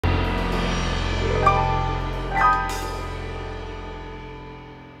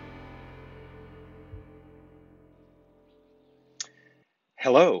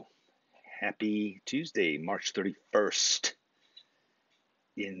Hello, happy Tuesday, March 31st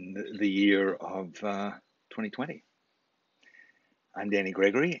in the year of 2020. I'm Danny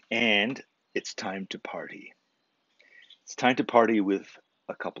Gregory, and it's time to party. It's time to party with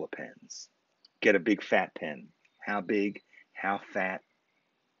a couple of pens. Get a big fat pen. How big, how fat,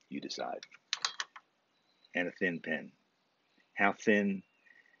 you decide. And a thin pen. How thin,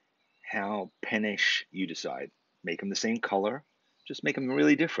 how pennish, you decide. Make them the same color, just make them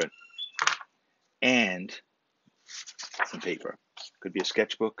really different. And some paper. Could be a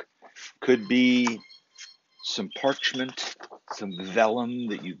sketchbook, could be some parchment, some vellum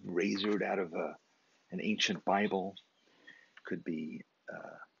that you've razored out of an ancient Bible. Could be,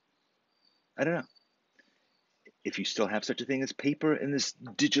 I don't know. If you still have such a thing as paper in this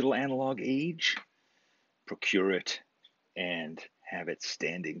digital analog age, procure it and have it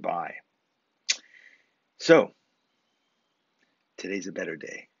standing by. So, today's a better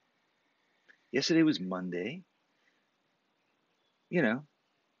day. Yesterday was Monday.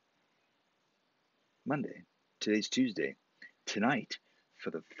 Monday. Today's Tuesday. Tonight,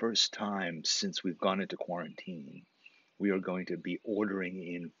 for the first time since we've gone into quarantine, we are going to be ordering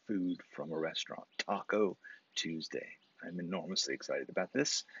in food from a restaurant. Taco Tuesday. I'm enormously excited about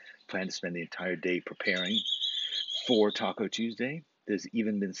this. Plan to spend the entire day preparing for Taco Tuesday. There's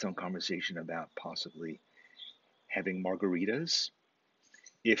even been some conversation about possibly having margaritas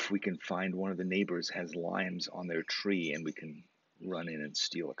if we can find one of the neighbors has limes on their tree and we can run in and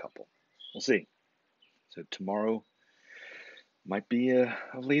steal a couple. We'll see. So tomorrow might be a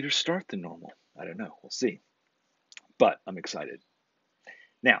later start than normal. I don't know. We'll see. But I'm excited.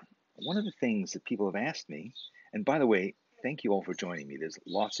 Now, one of the things that people have asked me, and by the way, thank you all for joining me. There's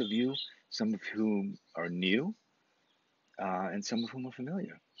lots of you, some of whom are new, and some of whom are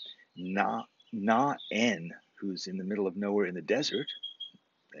familiar. Na N, who's in the middle of nowhere in the desert.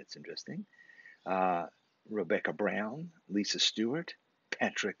 That's interesting. Rebecca Brown, Lisa Stewart,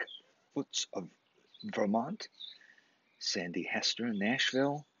 Patrick Foots of Vermont, Sandy Hester in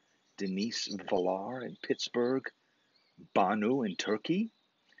Nashville, Denise Villar in Pittsburgh, Banu in Turkey,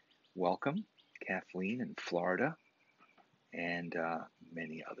 welcome, Kathleen in Florida, and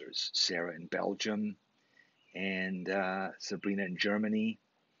many others, Sarah in Belgium, and Sabrina in Germany,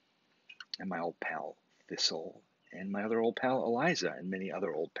 and my old pal Thistle, and my other old pal Eliza, and many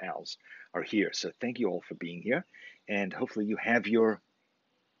other old pals are here. So thank you all for being here, and hopefully you have your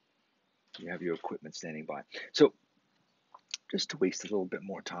equipment standing by. So just to waste a little bit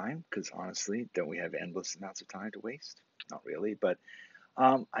more time, because honestly, don't we have endless amounts of time to waste? Not really, but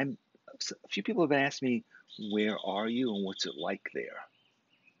a few people have asked me, where are you and what's it like there?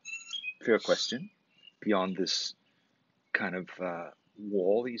 Fair question. Beyond this kind of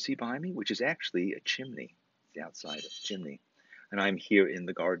wall that you see behind me, which is actually a chimney, the outside of the chimney. And I'm here in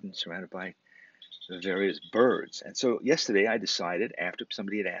the garden surrounded by the various birds. And so yesterday I decided, after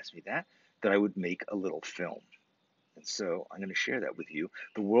somebody had asked me that I would make a little film. And so I'm going to share that with you,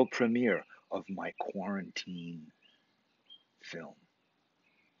 the world premiere of my quarantine film.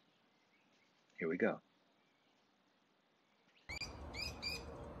 Here we go.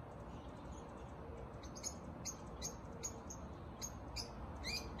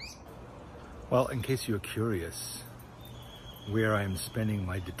 Well, in case you're curious where I am spending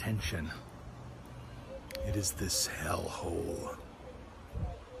my detention, it is this hellhole.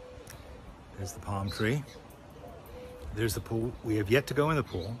 There's the palm tree. There's the pool. We have yet to go in the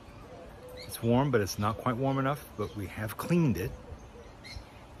pool. It's warm, but it's not quite warm enough, but we have cleaned it.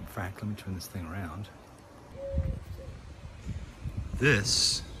 In fact, let me turn this thing around.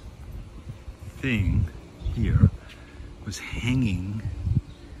 This thing here was hanging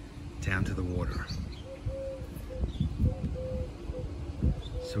down to the water.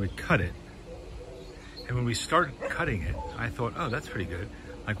 So we cut it. And when we started cutting it, I thought, oh, that's pretty good.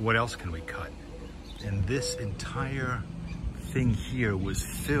 Like, what else can we cut? And this entire thing here was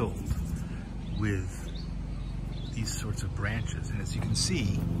filled with these sorts of branches. And as you can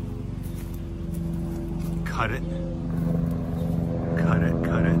see, cut it,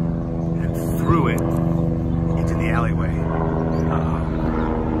 and threw it into the alleyway.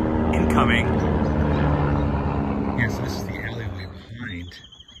 Incoming. Yes, this is the alleyway behind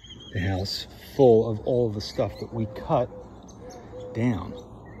the house, full of all of the stuff that we cut down.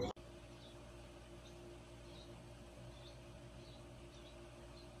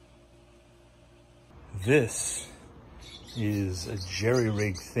 This is a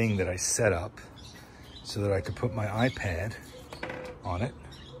jerry-rigged thing that I set up so that I could put my iPad on it,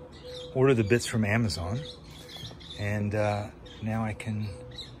 order the bits from Amazon, and now I can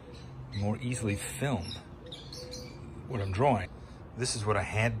more easily film what I'm drawing. This is what I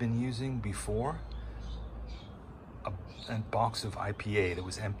had been using before. A box of IPA that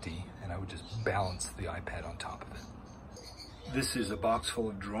was empty, and I would just balance the iPad on top of it. This is a box full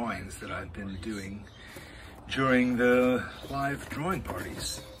of drawings that I've been doing during the live drawing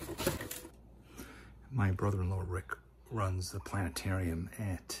parties. My brother-in-law Rick runs the planetarium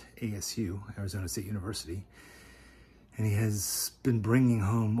at ASU, Arizona State University, and he has been bringing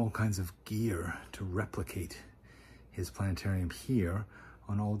home all kinds of gear to replicate his planetarium here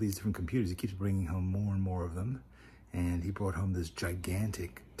on all these different computers. He keeps bringing home more and more of them, and he brought home this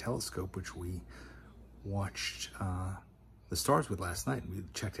gigantic telescope which we watched the stars with last night. We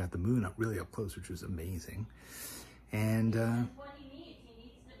checked out the moon up really up close, which was amazing. And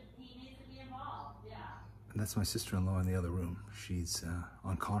that's my sister-in-law in the other room. She's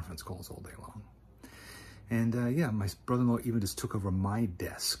on conference calls all day long. And yeah, my brother-in-law even just took over my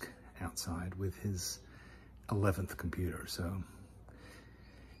desk outside with his 11th computer. So,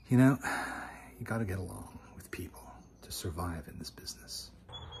 you know, you got to get along with people to survive in this business.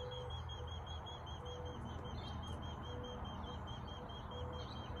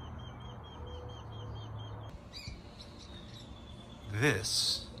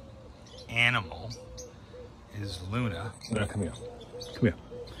 This animal is Luna. Luna, come here. Come here.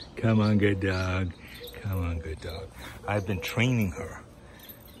 Come on, good dog. Come on, good dog. I've been training her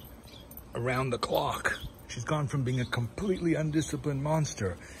around the clock. She's gone from being a completely undisciplined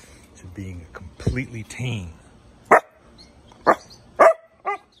monster to being completely tame.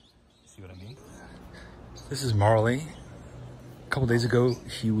 See what I mean? This is Marley. A couple days ago,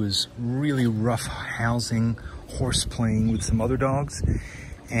 she was really rough housing, horse playing with some other dogs,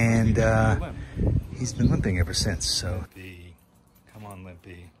 and he's been limping ever since. So, come on,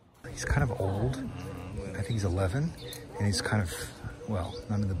 Limpy. He's kind of old. I think he's 11, and he's kind of, well,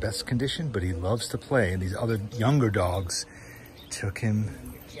 not in the best condition, but he loves to play. And these other younger dogs took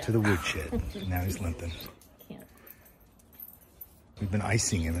him to the woodshed, and now he's limping. We've been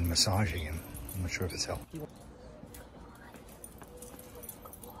icing him and massaging him. I'm not sure if it's helped.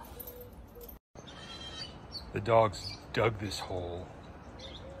 The dogs dug this hole.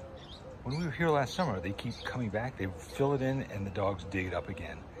 When we were here last summer, they keep coming back. They fill it in, and the dogs dig it up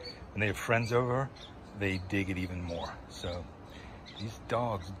again. When they have friends over, they dig it even more. So these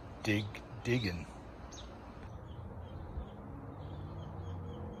dogs digging.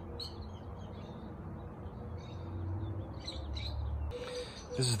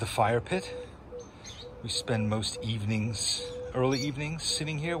 This is the fire pit. We spend most evenings, early evenings,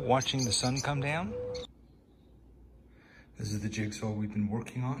 sitting here watching the sun come down. This is the jigsaw we've been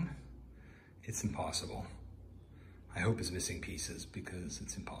working on. It's impossible. I hope it's missing pieces because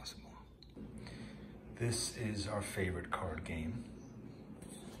it's impossible. This is our favorite card game.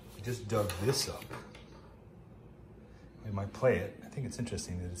 We just dug this up. We might play it. I think it's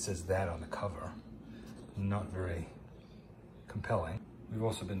interesting that it says that on the cover. Not very compelling. We've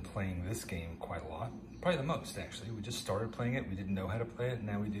also been playing this game quite a lot. Probably the most, actually. We just started playing it. We didn't know how to play it, and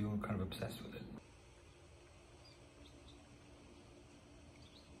now we do. We're kind of obsessed with it.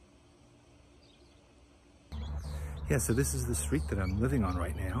 Yeah, so this is the street that I'm living on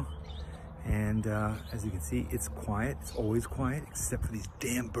right now. And as you can see, it's quiet. It's always quiet, except for these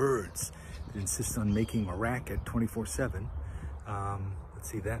damn birds that insist on making a racket 24/7. Let's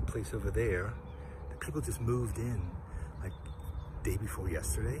see, that place over there, the people just moved in like day before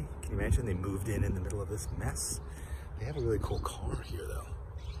yesterday. Can you imagine? They moved in the middle of this mess. They have a really cool car here, though.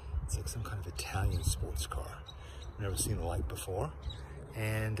 It's like some kind of Italian sports car. I've never seen a like before.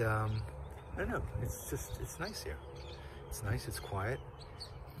 And I don't know, it's nice here. It's nice, it's quiet.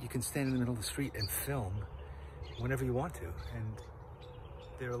 You can stand in the middle of the street and film whenever you want to. And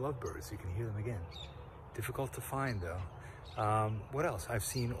they're lovebirds, you can hear them again. Difficult to find, though. What else? I've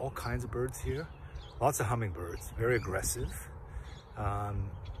seen all kinds of birds here. Lots of hummingbirds, very aggressive.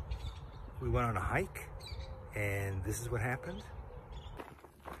 We went on a hike, and this is what happened.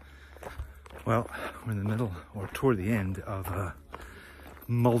 Well, we're in the middle, or toward the end, of a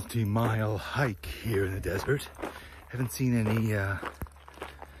multi-mile hike here in the desert. Haven't seen any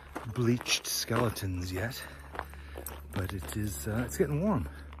bleached skeletons yet, but it is it's getting warm.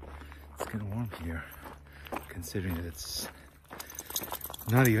 It's getting warm here, considering that it's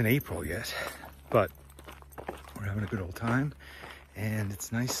not even April yet, but we're having a good old time, and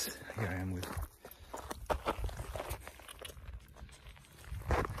it's nice. Here I am with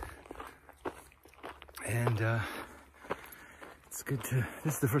it's good to,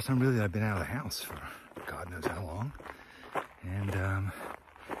 this is the first time really that I've been out of the house for God knows how long. And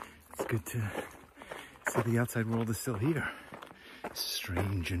it's good to see the outside world is still here.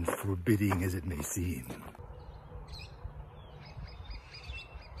 Strange and forbidding as it may seem.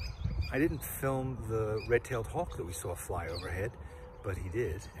 I didn't film the red-tailed hawk that we saw fly overhead, but he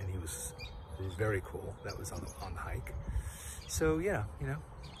did, and he was very cool. That was on the hike. So yeah, you know,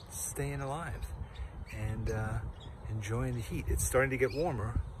 staying alive and enjoying the heat. It's starting to get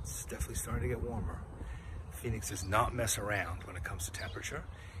warmer. It's definitely starting to get warmer. Phoenix does not mess around when it comes to temperature,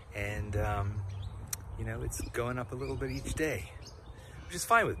 and you know, it's going up a little bit each day, which is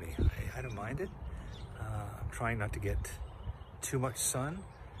fine with me. I don't mind it. I'm trying not to get too much sun,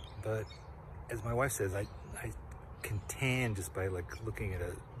 but as my wife says, I can tan just by like looking at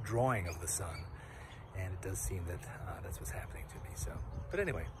a drawing of the sun, and it does seem that that's what's happening to me. So, but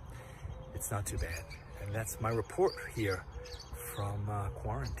anyway, it's not too bad, and that's my report here from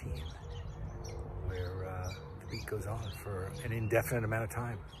quarantine, where the week goes on for an indefinite amount of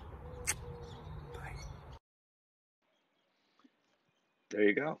time. Bye. There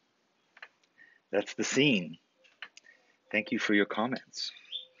you go. That's the scene. Thank you for your comments.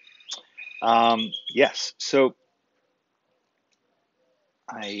 Yes, so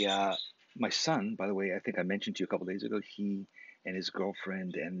my son, by the way, I think I mentioned to you a couple days ago, he and his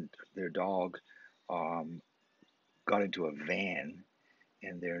girlfriend and their dog got into a van,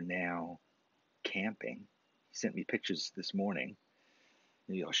 and they're now camping. He sent me pictures this morning.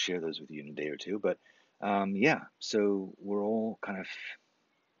 Maybe I'll share those with you in a day or two. But yeah, so we're all kind of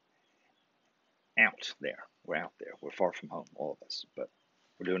out there. We're out there. We're far from home, all of us, but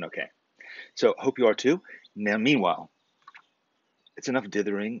we're doing okay. So hope you are too. Now, meanwhile, it's enough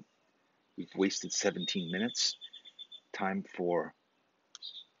dithering. We've wasted 17 minutes. Time for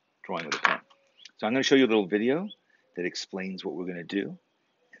drawing with a pen. So I'm going to show you a little video that explains what we're going to do,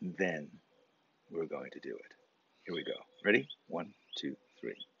 and then we're going to do it. Here we go. Ready? 1, 2,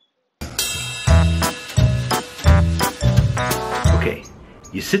 3. Okay,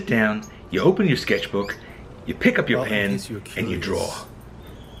 you sit down, you open your sketchbook, you pick up your pen, and you draw.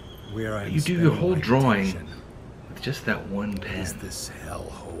 You do your whole drawing with just that one pen. This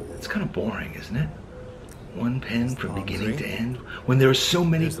hellhole. It's kind of boring, isn't it? One pen from beginning to end, when there are so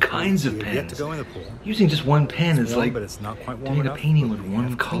many kinds of pens. Using just one pen is like doing a painting with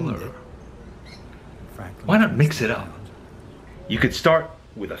one color. Why not mix it up? You could start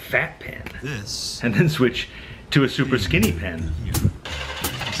with a fat pen, and then switch to a super skinny pen.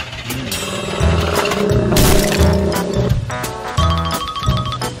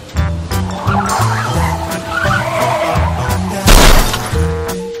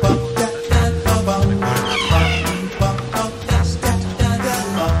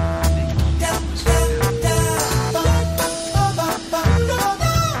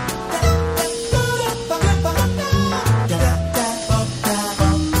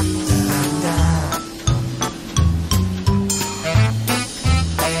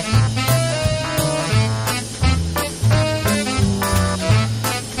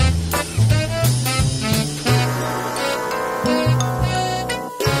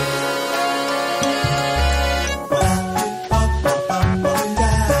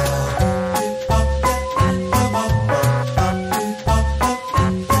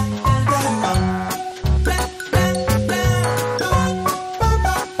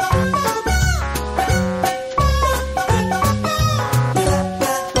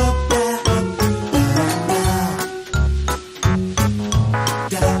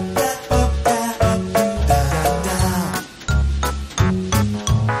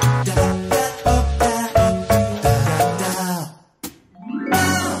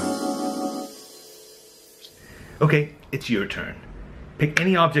 Okay, it's your turn. Pick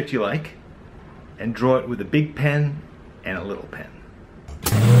any object you like and draw it with a big pen and a little pen.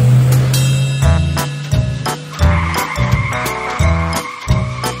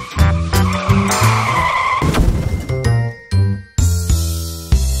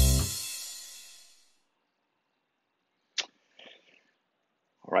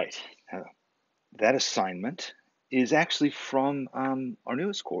 All right. That assignment is actually from our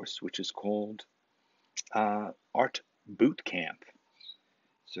newest course, which is called Art Boot Camp.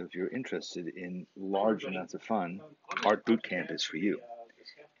 So if you're interested in large amounts of fun, Art Boot Camp is for you.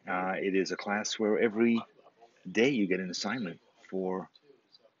 It is a class where every day you get an assignment for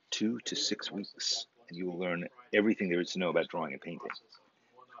 2 to 6 weeks, and you will learn everything there is to know about drawing and painting.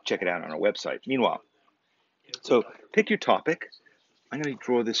 Check it out on our website. Meanwhile, so pick your topic. I'm going to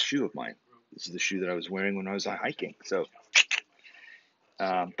draw this shoe of mine. This is the shoe that I was wearing when I was hiking. So,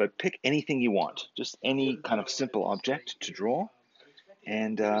 but pick anything you want, just any kind of simple object to draw,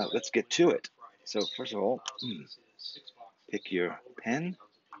 and let's get to it. So first of all, pick your pen,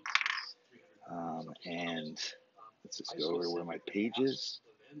 and let's just go over where my page is.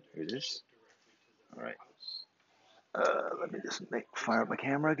 Here it is. All right. Let me just fire up my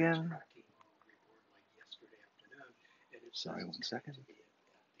camera again. Sorry, 1 second.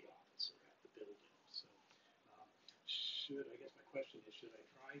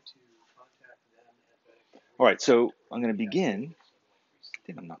 All right, so I'm going to begin. I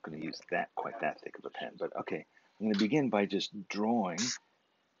think I'm not going to use quite that thick of a pen, but okay. I'm going to begin by just drawing,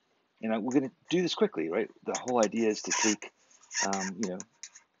 and we're going to do this quickly, right? The whole idea is to take,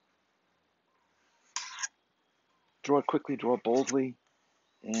 draw it quickly, draw it boldly,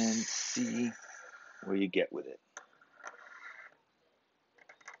 and see where you get with it.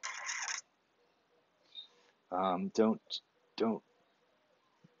 Don't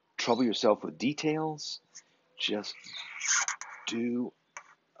trouble yourself with details. Just do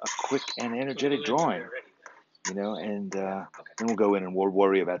a quick and energetic drawing, and then we'll go in and we'll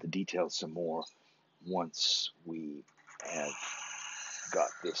worry about the details some more once we have got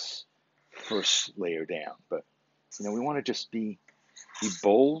this first layer down. But we want to just be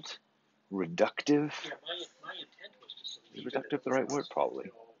bold, reductive. Is reductive the right word?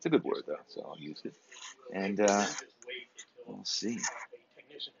 Probably. It's a good word though, so I'll use it. And we'll see.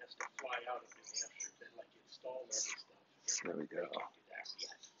 There we go.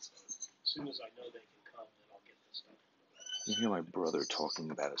 You hear my brother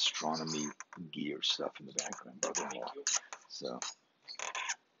talking about astronomy gear stuff in the background, brother-in-law. So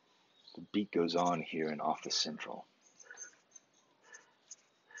the beat goes on here in Office Central,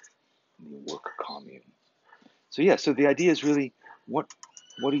 in the work commune. So yeah, so the idea is really what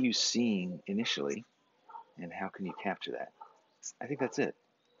are you seeing initially, and how can you capture that? I think that's it.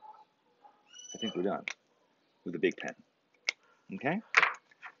 I think we're done with the big pen. Okay?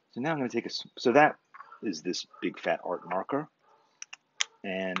 So now I'm going to take so that is this big fat art marker.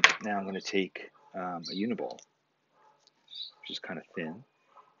 And now I'm going to take a Uniball, which is kind of thin.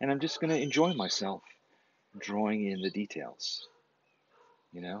 And I'm just going to enjoy myself drawing in the details,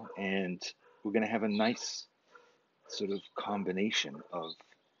 and we're going to have a nice sort of combination of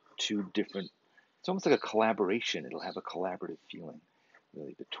two different, it's almost like a collaboration. It'll have a collaborative feeling,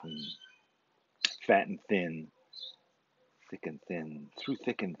 really, between fat and thin, thick and thin. Through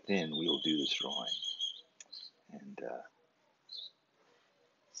thick and thin, we will do this drawing and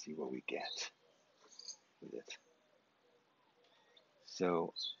see what we get with it.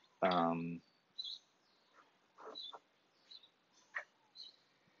 So, I'm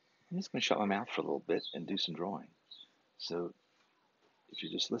just going to shut my mouth for a little bit and do some drawing. So, if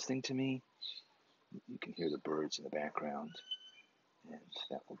you're just listening to me, you can hear the birds in the background, and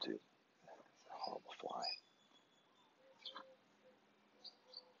that will do. That's a horrible fly.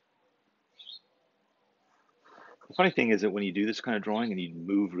 The funny thing is that when you do this kind of drawing and you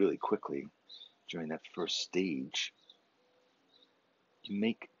move really quickly during that first stage, you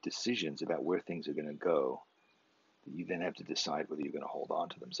make decisions about where things are going to go that you then have to decide whether you're going to hold on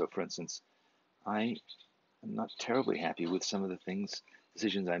to them. So, for instance, I am not terribly happy with some of the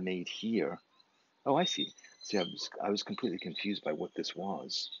decisions I made here. Oh, I see. See, I was completely confused by what this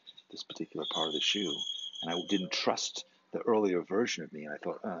was, this particular part of the shoe, and I didn't trust the earlier version of me, and I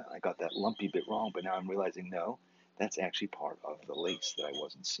thought, I got that lumpy bit wrong, but now I'm realizing, no, that's actually part of the lace that I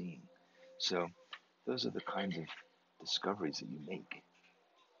wasn't seeing. So those are the kinds of discoveries that you make.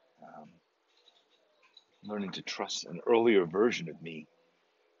 Learning to trust an earlier version of me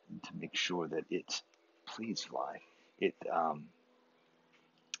to make sure that please fly, it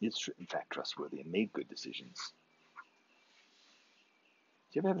is in fact trustworthy and made good decisions.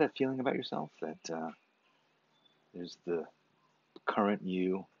 Do you ever have that feeling about yourself that there's the current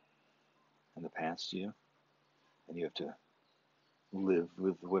you and the past you, and you have to live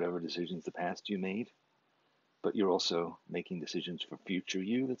with whatever decisions the past you made, but you're also making decisions for future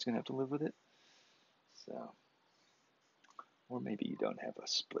you that's going to have to live with it? So, or maybe you don't have a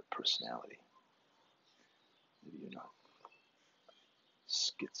split personality. Maybe you're not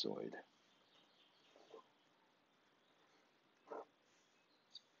schizoid.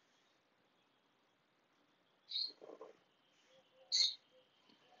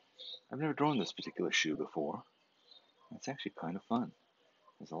 I've never drawn this particular shoe before. It's actually kind of fun.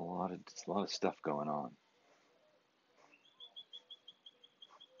 There's a lot of stuff going on.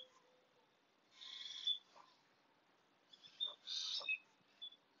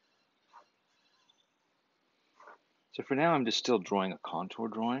 So for now, I'm just still drawing a contour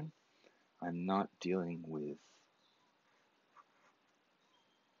drawing. I'm not dealing with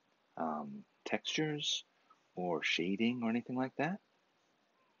textures or shading or anything like that.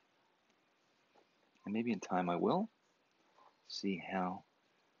 And maybe in time I will see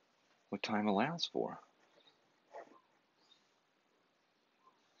what time allows for.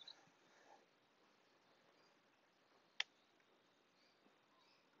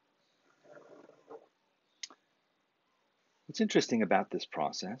 What's interesting about this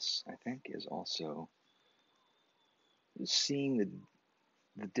process, I think, is also seeing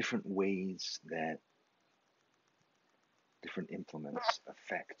the different ways that different implements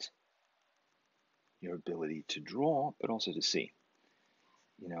affect your ability to draw, but also to see.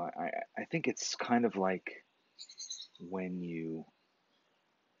 You know, I think it's kind of like when you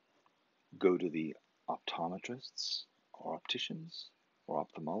go to the optometrists or opticians or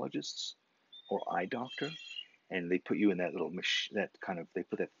ophthalmologists or eye doctor, and they put you in that little that kind of, they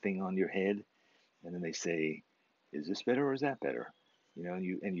put that thing on your head, and then they say, is this better or is that better? You know,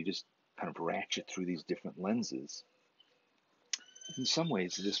 you just kind of ratchet through these different lenses. In some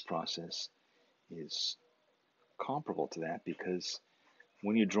ways, this process is comparable to that, because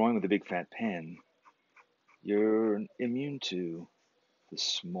when you're drawing with a big fat pen, you're immune to the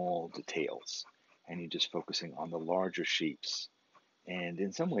small details, and you're just focusing on the larger shapes. And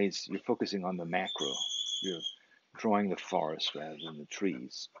in some ways, you're focusing on the macro. You're drawing the forest rather than the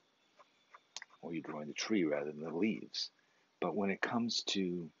trees, or you're drawing the tree rather than the leaves. But when it comes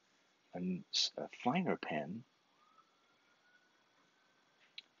to a finer pen,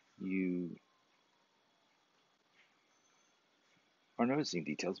 you are noticing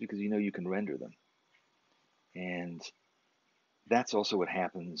details because you know you can render them. And that's also what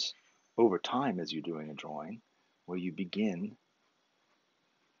happens over time as you're doing a drawing, where you begin.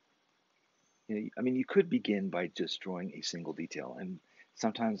 I mean, you could begin by just drawing a single detail. And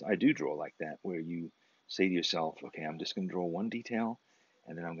sometimes I do draw like that, where you say to yourself, okay, I'm just going to draw one detail,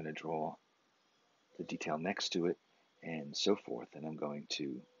 and then I'm going to draw the detail next to it, and so forth. And I'm going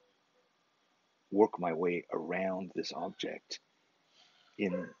to work my way around this object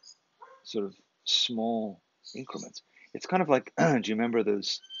in sort of small increments. It's kind of like, do you remember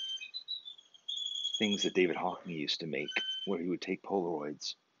those things that David Hockney used to make, where he would take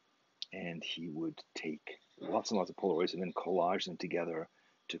Polaroids and he would take lots and lots of Polaroids and then collage them together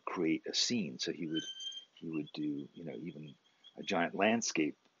to create a scene. So he would do, you know, even a giant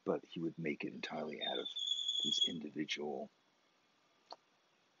landscape, but he would make it entirely out of these individual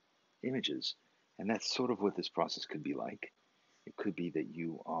images. And that's sort of what this process could be like. It could be that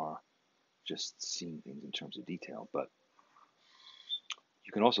you are just seeing things in terms of detail, but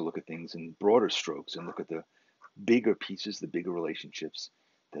you can also look at things in broader strokes and look at the bigger pieces, the bigger relationships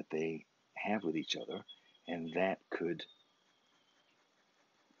that they have with each other, and that could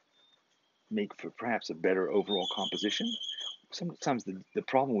make for perhaps a better overall composition. Sometimes the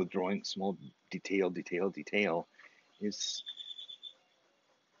problem with drawing small detail is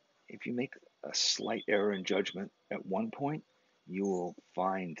if you make a slight error in judgment at one point, you will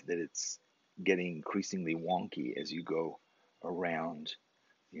find that it's getting increasingly wonky as you go around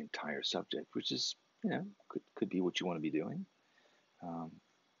the entire subject, which is, you know, could be what you want to be doing.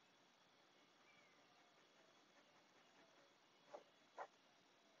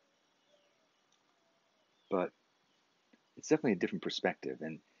 But it's definitely a different perspective,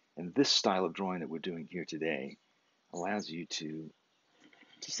 and this style of drawing that we're doing here today allows you to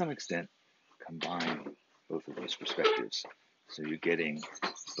some extent, combine both of those perspectives. So you're getting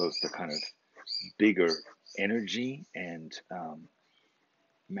both the kind of bigger energy and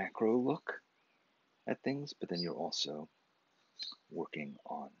macro look at things, but then you're also working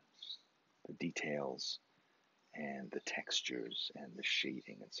on the details and the textures and the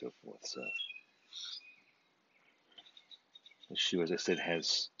shading and so forth. So the shoe, as I said,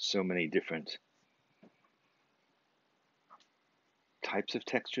 has so many different types of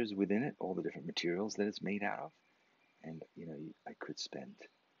textures within it, all the different materials that it's made out of. And, you know, I could spend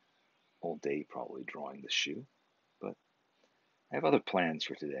all day probably drawing the shoe, but I have other plans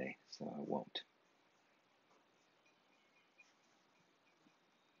for today, so I won't.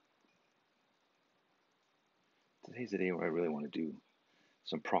 Today's the day where I really want to do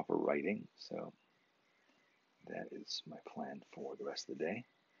some proper writing, so that is my plan for the rest of the day.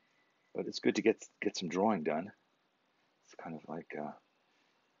 But it's good to get some drawing done. It's kind of like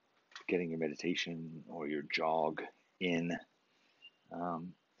getting your meditation or your jog in,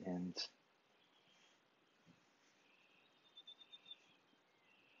 and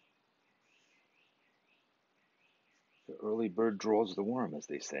the early bird draws the worm, as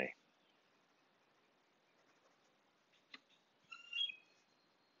they say.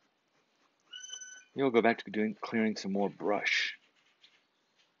 Maybe we'll go back to clearing some more brush.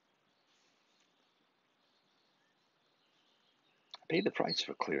 I paid the price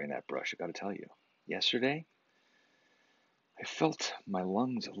for clearing that brush, I gotta tell you. Yesterday, I felt my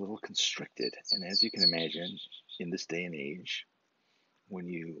lungs a little constricted, and as you can imagine, in this day and age, when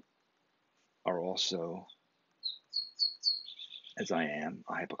you are also, as I am,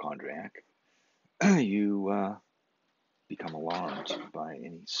 a hypochondriac, you become alarmed by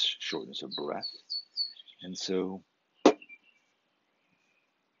any shortness of breath. And so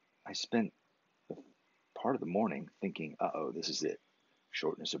I spent part of the morning thinking, uh-oh, this is it.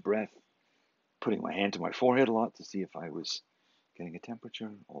 Shortness of breath, putting my hand to my forehead a lot to see if I was getting a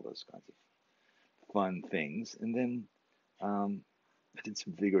temperature, all those kinds of fun things. And then I did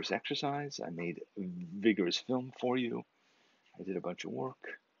some vigorous exercise. I made a vigorous film for you. I did a bunch of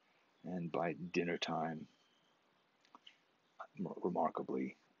work. And by dinner time,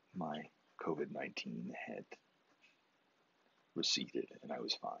 remarkably, my COVID-19 had receded and I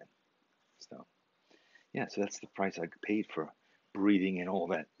was fine. So, yeah, so that's the price I paid for breathing in all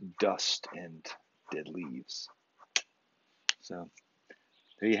that dust and dead leaves. So,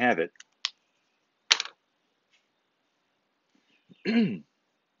 there you have it.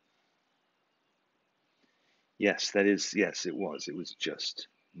 Yes, it was. It was just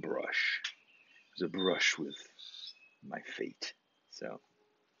brush. It was a brush with my fate. So,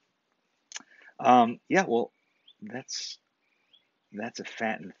 yeah, well, that's a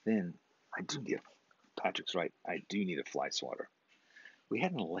fat and thin. I do need Patrick's right. I do need a fly swatter. We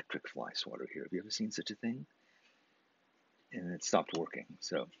had an electric fly swatter here. Have you ever seen such a thing? And it stopped working.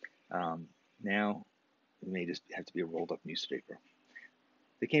 So now it may just have to be a rolled up newspaper.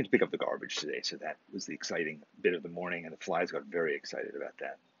 They came to pick up the garbage today, so that was the exciting bit of the morning, and the flies got very excited about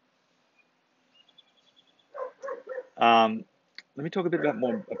that. Let me talk a bit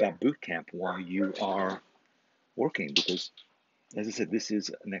more about boot camp while you are working, because, as I said, this is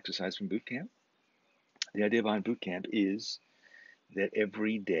an exercise from boot camp. The idea behind boot camp is that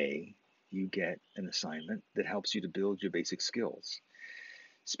every day you get an assignment that helps you to build your basic skills.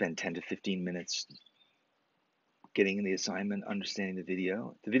 Spend 10 to 15 minutes getting in the assignment, understanding the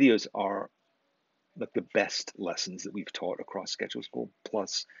video. The videos are like the best lessons that we've taught across Sketchbook School,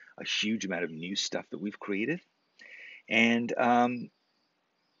 plus a huge amount of new stuff that we've created. And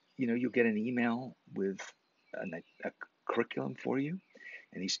you'll get an email with a curriculum for you,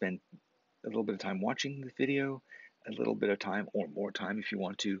 and you spend a little bit of time watching the video, a little bit of time or more time if you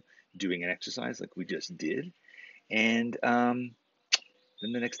want to, doing an exercise like we just did. And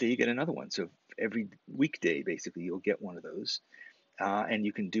then the next day you get another one. So every weekday, basically, you'll get one of those. And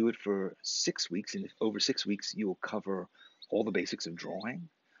you can do it for 6 weeks. And over 6 weeks, you will cover all the basics of drawing,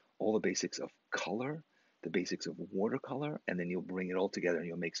 all the basics of color, the basics of watercolor, and then you'll bring it all together and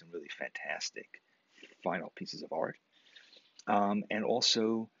you'll make some really fantastic final pieces of art. And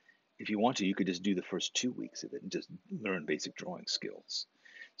also, if you want to, you could just do the first 2 weeks of it and just learn basic drawing skills.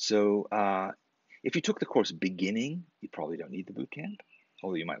 So if you took the course beginning, you probably don't need the boot camp,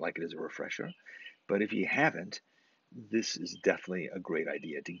 although you might like it as a refresher. But if you haven't, this is definitely a great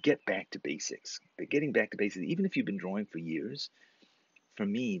idea to get back to basics. But getting back to basics, even if you've been drawing for years, for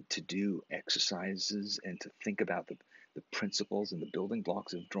me to do exercises and to think about the principles and the building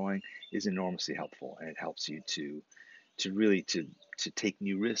blocks of drawing is enormously helpful, and it helps you to really to take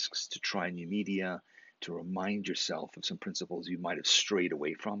new risks, to try new media, to remind yourself of some principles you might have strayed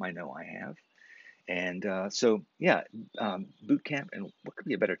away from. I know I have. And so, yeah, boot camp, and what could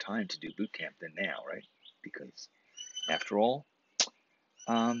be a better time to do boot camp than now, right? Because after all,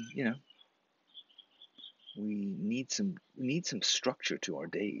 we need some structure to our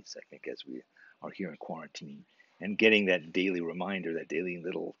days, I think, as we are here in quarantine. And getting that daily reminder, that daily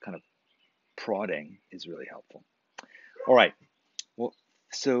little kind of prodding is really helpful. All right. Well,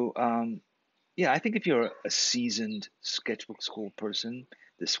 so yeah, I think if you're a seasoned Sketchbook School person,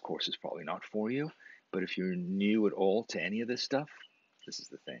 this course is probably not for you. But if you're new at all to any of this stuff, this is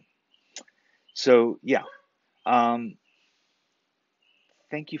the thing. So yeah,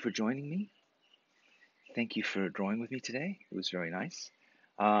 thank you for joining me. Thank you for drawing with me today. It was very nice.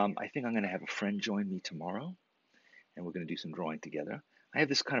 I think I'm going to have a friend join me tomorrow, and we're going to do some drawing together. I have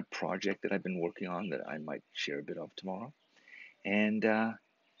this kind of project that I've been working on that I might share a bit of tomorrow. And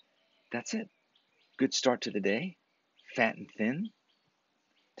that's it. Good start to the day. Fat and thin.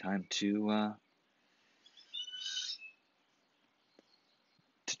 Time to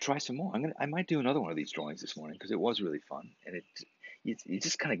try some more. I might do another one of these drawings this morning because it was really fun, and it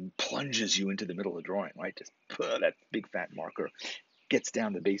just kind of plunges you into the middle of drawing, right? Just put that big fat marker, gets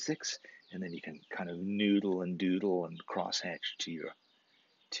down to basics, and then you can kind of noodle and doodle and crosshatch to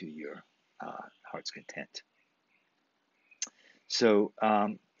your heart's content. So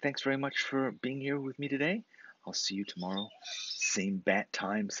thanks very much for being here with me today. I'll see you tomorrow. Same bat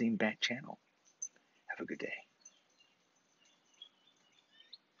time, same bat channel. Have a good day.